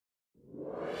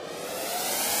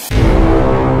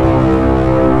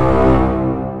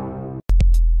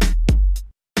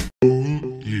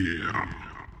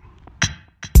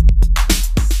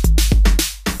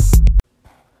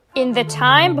In the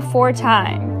time before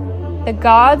time, the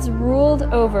gods ruled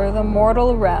over the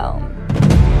mortal realm.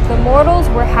 The mortals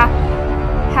were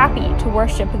happy to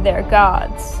worship their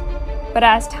gods. But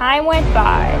as time went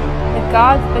by, the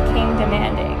gods became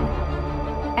demanding,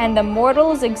 and the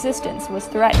mortals' existence was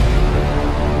threatened.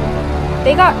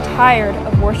 They got tired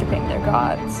of worshiping their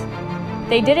gods.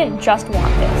 They didn't just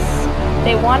want this.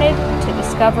 They wanted to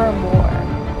discover more.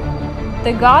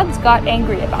 The gods got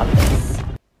angry about this,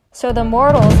 so the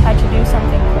mortals had to do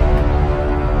something quick.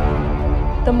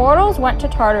 The mortals went to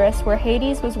Tartarus where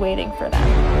Hades was waiting for them.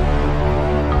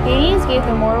 Hades gave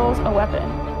the mortals a weapon,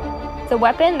 the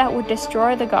weapon that would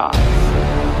destroy the gods,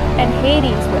 and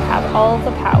Hades would have all of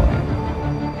the power.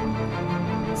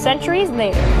 Centuries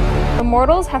later, the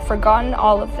mortals have forgotten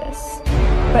all of this,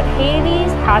 but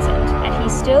Hades hasn't, and he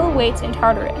still waits in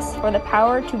Tartarus for the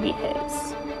power to be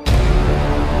his.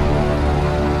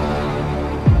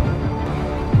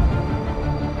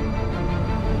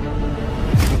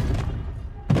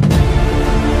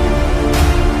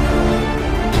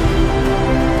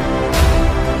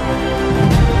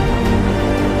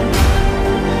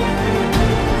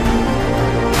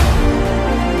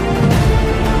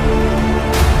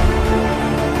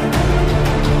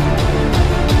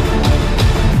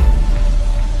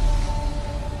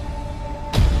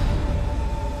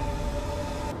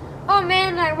 Oh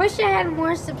man, I wish I had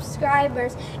more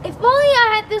subscribers. If only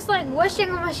I had this like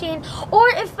wishing machine, or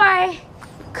if I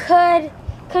could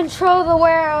control the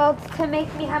world to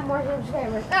make me have more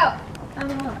subscribers. Oh, I'm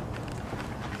home.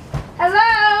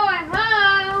 Hello, I'm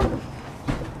home.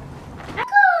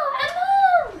 Echo, I'm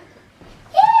home.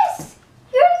 Yes,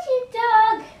 you're a cute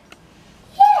dog.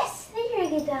 Yes, you're a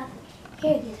good dog.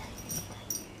 You're a good dog.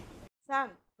 Son,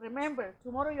 remember,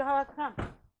 tomorrow you have a camp.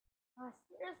 Oh,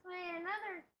 seriously,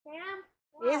 another camp?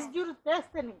 It's your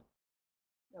destiny.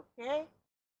 Okay?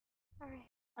 Alright.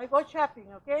 I go shopping,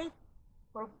 okay?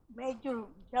 For make your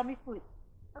yummy food.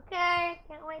 Okay,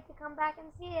 can't wait to come back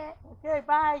and see it. Okay,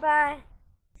 bye. Bye.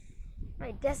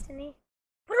 My destiny?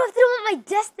 What do I have to do with my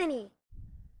destiny?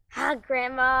 Ah,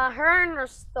 Grandma, her and her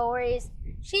stories.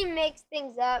 She makes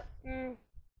things up.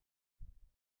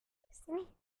 Destiny?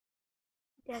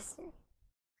 Destiny.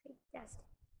 Destiny.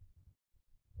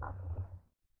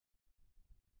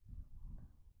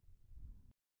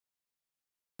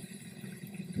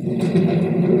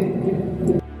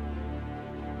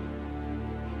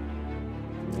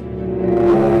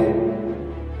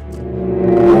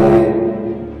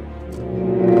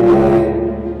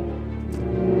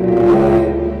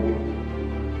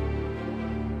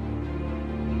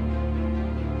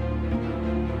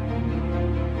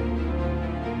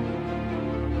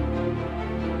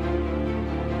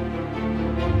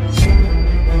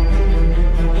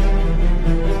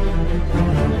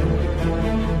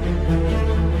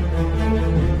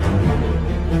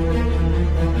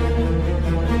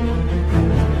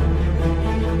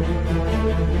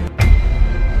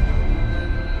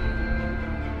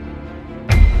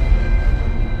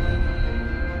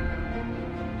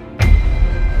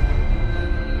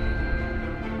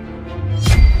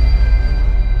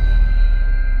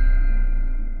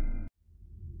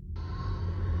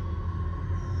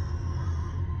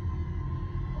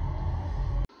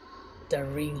 The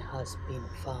ring has been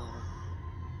found.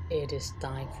 It is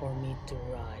time for me to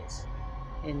rise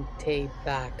and take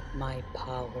back my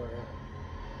power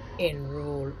and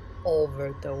rule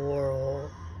over the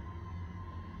world.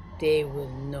 They will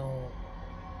know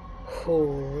who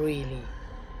really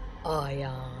I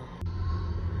am.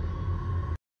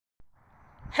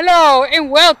 Hello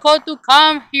and welcome to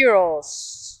Come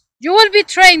Heroes. You will be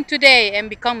trained today and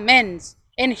become men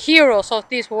and heroes of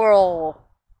this world.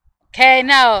 Okay,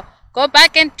 now go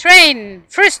back and train.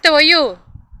 First of all, you.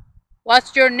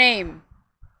 What's your name?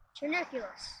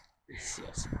 Triniculus.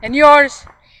 And yours?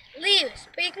 Leaves,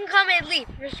 but you can call me Lee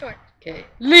for short. Okay.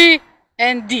 Lee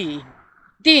and D.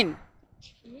 Dean.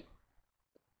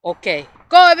 Okay.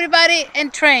 Go everybody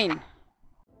and train.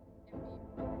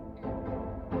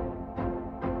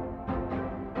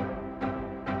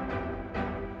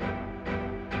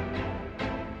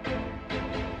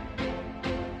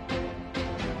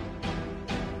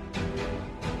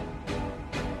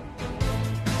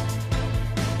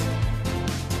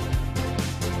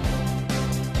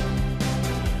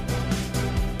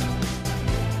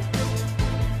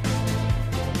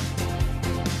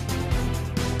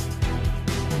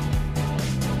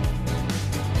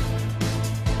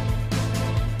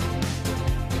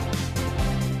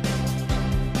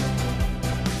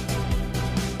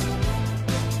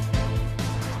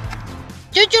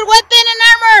 Choose your weapon and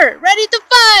armor! Ready to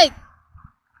fight!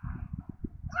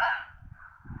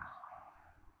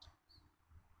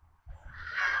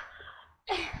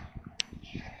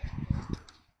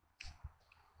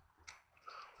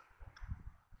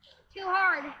 too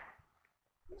hard.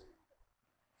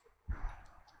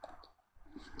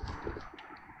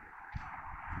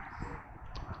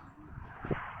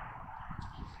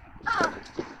 Oh,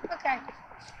 okay.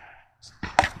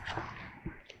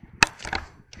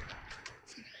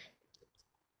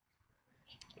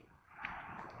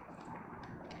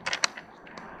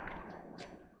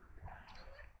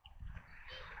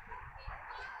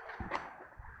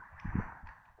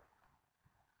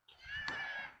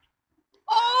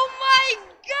 Oh my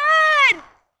god!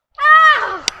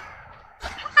 Ow!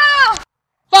 Ow!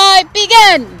 Fight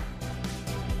begin!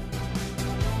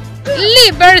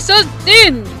 Lee versus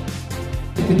Dean!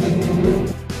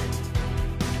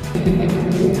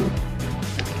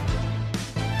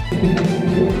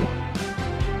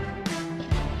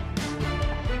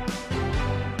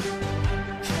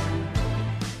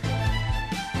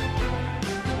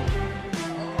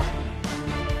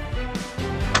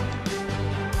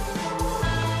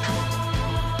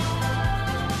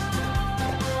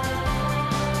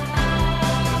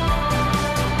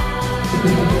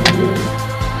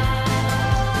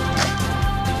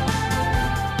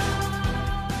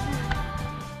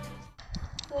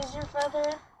 Who's your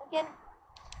brother again?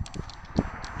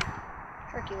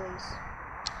 Hercules.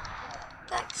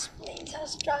 That explains how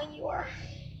strong you are.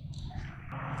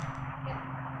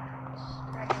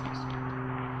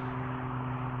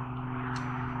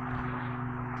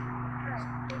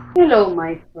 Hello,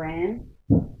 my friend.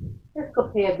 Let's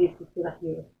go pay a visit to the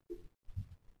heroes.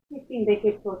 We think they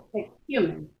can protect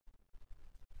humans.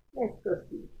 Let's go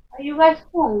see. Are you guys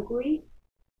hungry?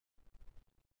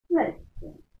 Let's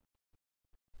go.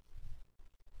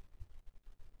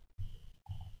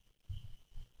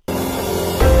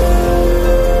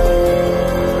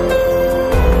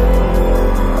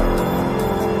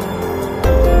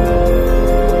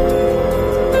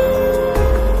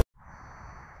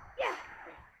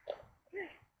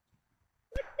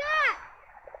 What's that?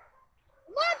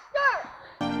 Monster!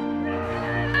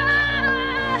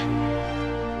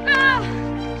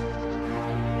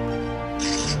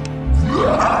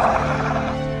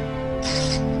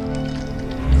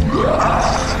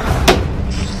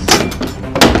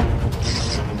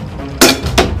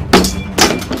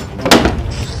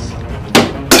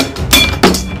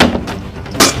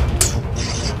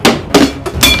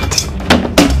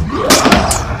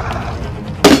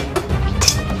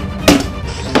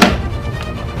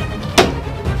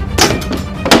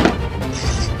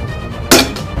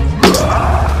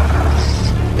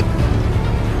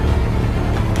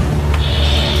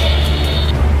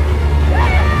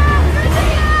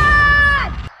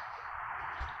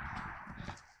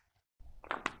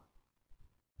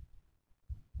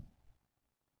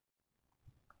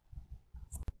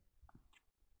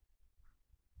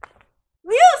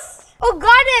 Oh,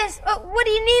 goddess! What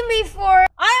do you need me for?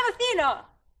 I am Athena.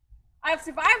 I have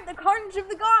survived the carnage of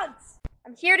the gods.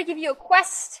 I'm here to give you a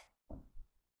quest.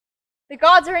 The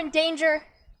gods are in danger.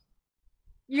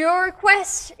 Your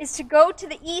quest is to go to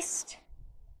the east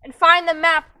and find the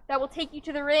map that will take you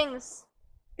to the rings.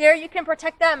 There you can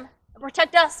protect them and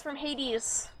protect us from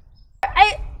Hades.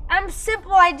 I'm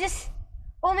simple. I just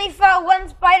only fought one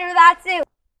spider, that's it.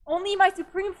 Only my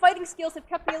supreme fighting skills have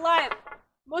kept me alive.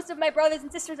 Most of my brothers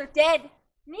and sisters are dead.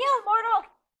 Kneel, mortal!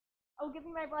 I will give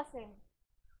you my blessing.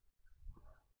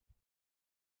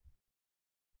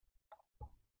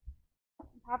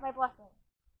 Have my blessing.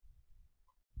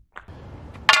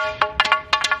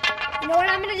 You know what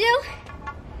I'm gonna do?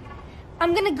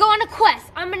 I'm gonna go on a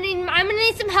quest. I'm gonna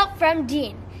need some help from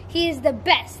Dean. He is the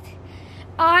best.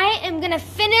 I am gonna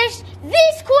finish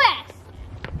this quest.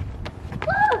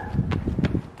 Woo!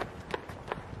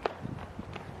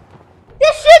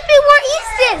 This should be where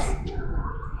East is.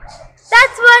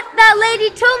 That's what that lady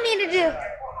told me to do.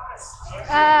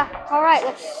 All right,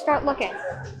 let's start looking.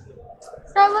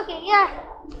 Start looking, yeah.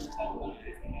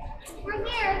 We're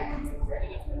here.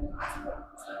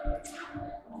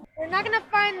 We're not gonna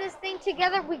find this thing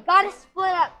together. We gotta split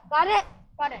up. Got it?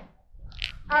 Got it.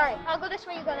 All right, I'll go this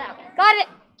way. You go that way. Got it.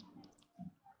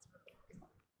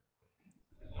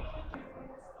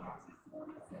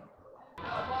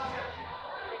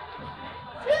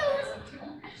 Shoes.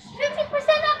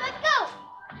 50% off. Let's go.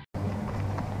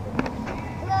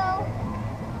 Hello.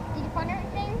 Did you find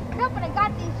everything? No, but I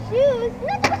got these shoes. We're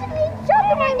not supposed to be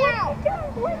shopping right now.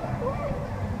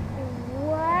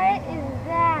 What is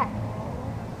that?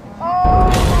 Oh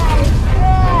my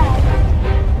god!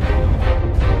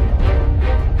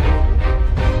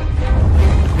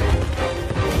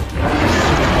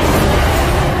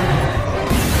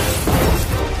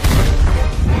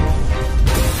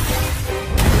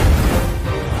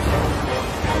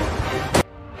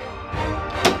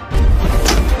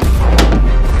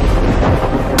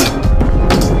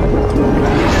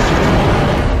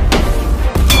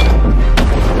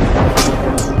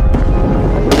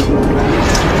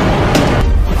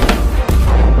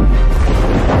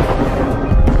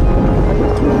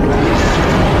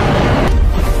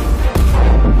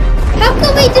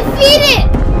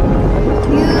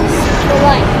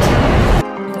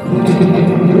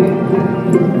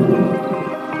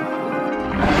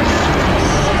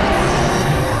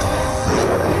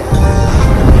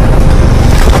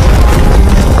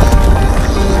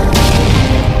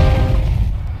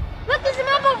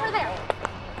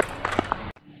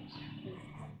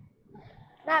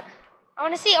 Map. I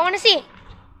want to see. I want to see.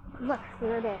 Look,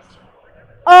 here it is.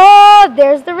 Oh,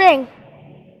 there's the ring.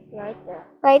 Right there.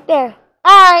 Right there.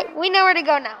 All right, we know where to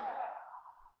go now.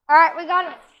 All right, we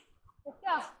got it. Let's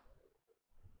go.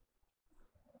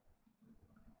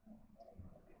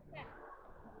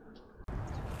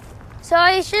 So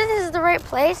are you sure this is the right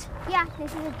place? Yeah,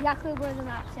 this is exactly where the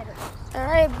map said it was. All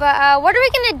right, but what are we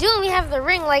gonna do when we have the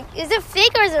ring? Like, is it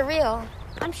fake or is it real?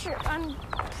 I'm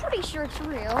pretty sure it's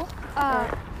real.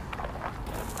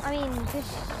 I mean,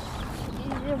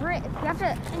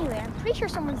 anyway, I'm pretty sure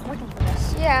someone's looking for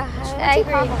this. Yeah, I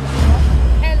agree.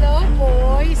 Hello,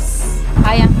 boys.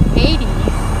 I am Hades.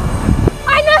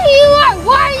 I know who you are.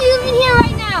 Why are you even here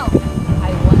right now? I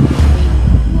want to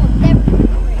You will never get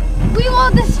the ring. We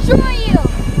will destroy you.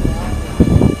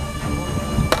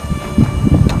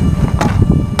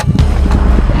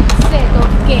 set of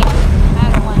games. I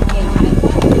don't want game. I want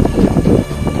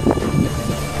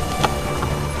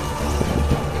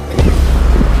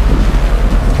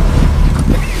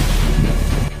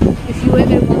if you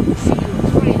ever want to see your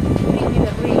friend, bring me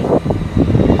the ring.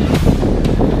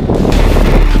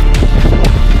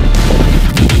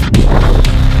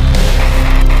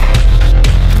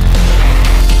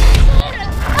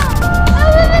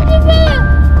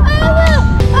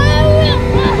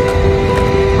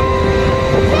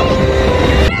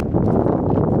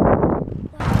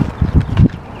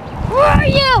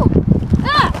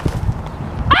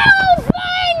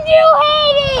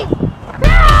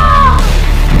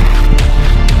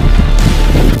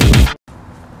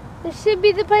 Should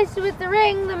be the place with the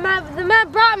ring. The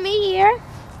map brought me here.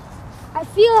 I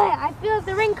feel it. I feel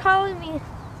the ring calling me.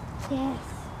 Yes.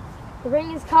 The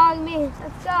ring is calling me.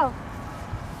 Let's go.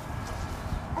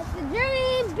 Let the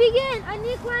journey begin. I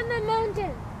need to climb that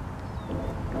mountain.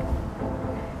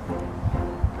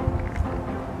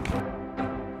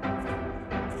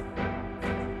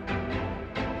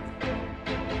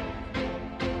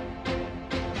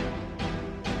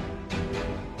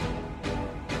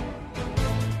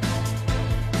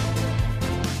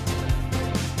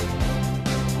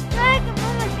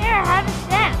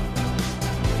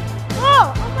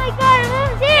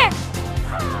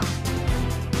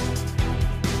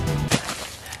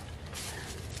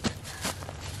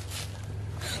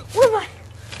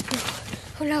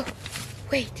 Oh no,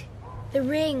 wait, the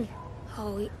ring.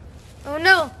 Oh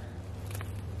no.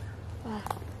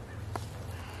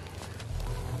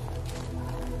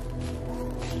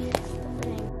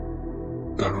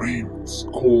 The ring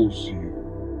calls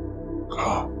you.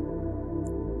 Come,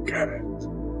 get it.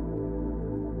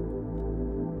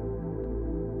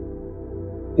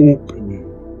 Open it.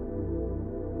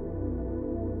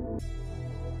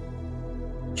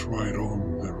 Try it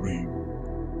on the ring.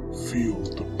 Feel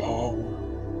the power.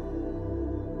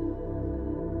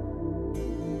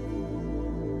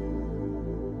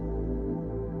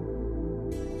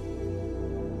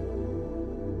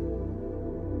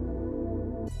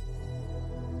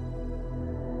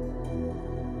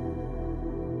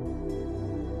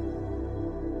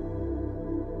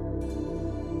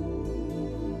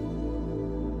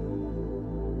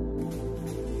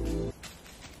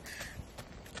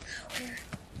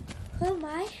 Who am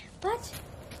I? What?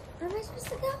 Where am I supposed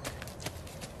to go?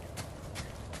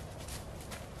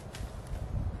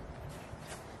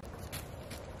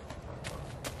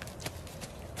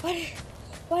 Why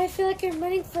do I feel like I'm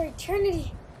running for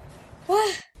eternity?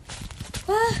 What?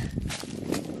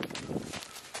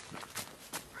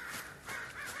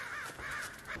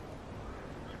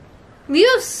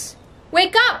 Leos,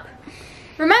 wake up!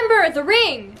 Remember the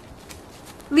ring!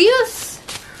 Leos,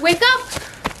 wake up!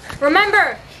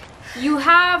 Remember, you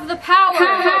have the power!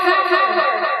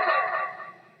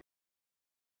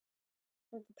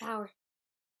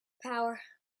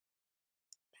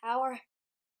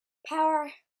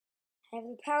 Power. I have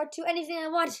the power to anything I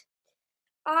want.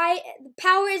 The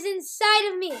power is inside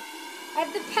of me. I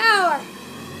have the power.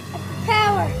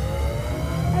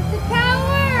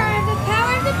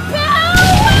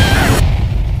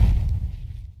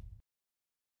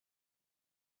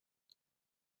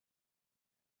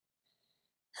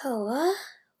 Oh,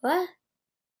 what?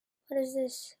 What is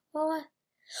this? What?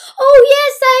 Oh,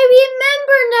 yes, I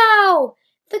remember now!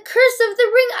 The curse of the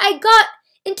ring. I got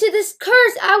into this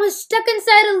curse. I was stuck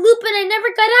inside a loop and I never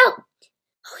got out.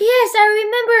 Oh, yes, I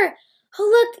remember. Oh,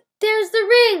 look, there's the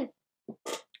ring.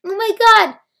 Oh, my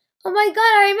God,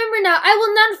 I remember now. I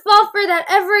will not fall for that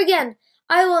ever again.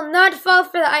 I will not fall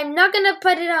for that. I'm not going to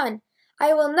put it on.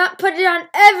 I will not put it on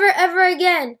ever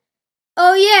again.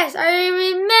 Oh, yes, I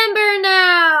remember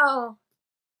now.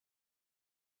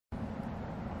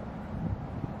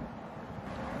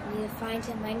 I need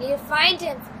to find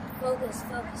him. Focus,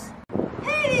 focus.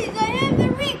 Hades, I have the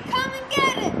ring. Come and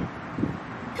get it.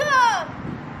 Come.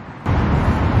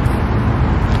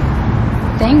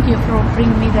 Thank you for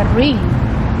bringing me the ring.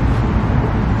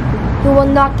 You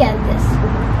will not get this.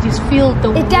 Just feel the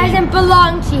ring. It doesn't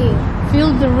belong to you.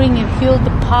 Feel the ring and feel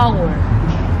the power.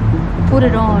 Put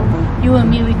it on. You and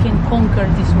me, we can conquer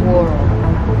this world.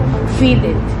 Feel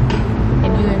it.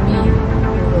 And you and me,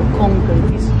 we will conquer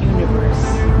this universe.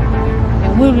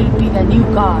 And we will be the new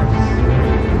gods.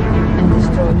 And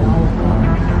destroy the old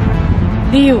gods.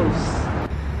 Deus.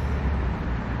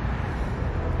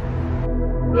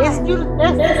 It's your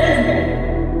destiny.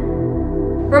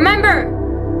 Remember,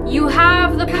 you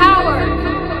have the power.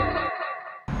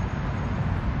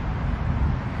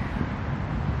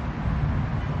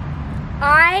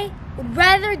 I would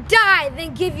rather die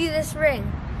than give you this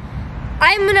ring.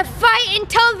 I'm gonna fight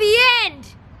until the end.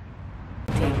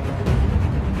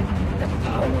 The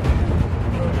power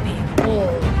will be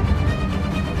all.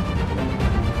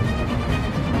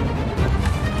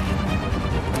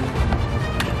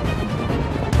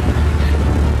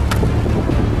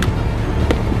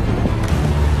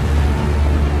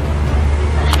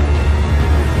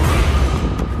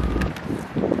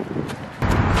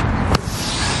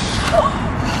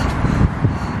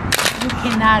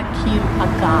 Cannot kill a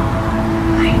god.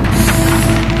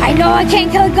 I know I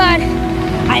can't kill a god.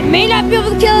 I may not be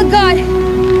able to kill a god,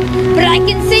 but I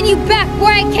can send you back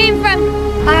where I came from.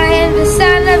 I am the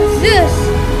son of Zeus.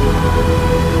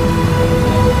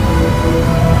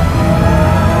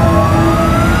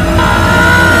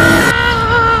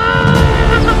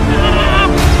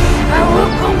 I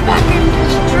will come back and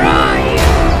destroy you.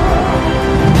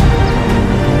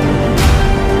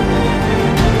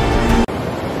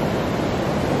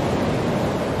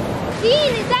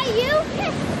 Dean, is that you?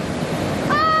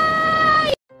 Ah!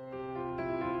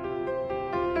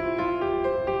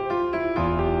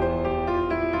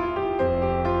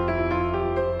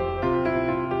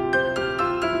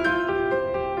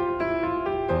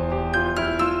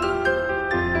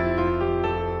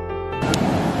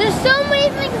 There's so many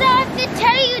things I have to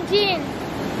tell you, Dean.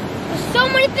 There's so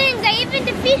many things. I even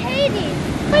defeat Hades.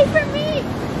 Wait for me.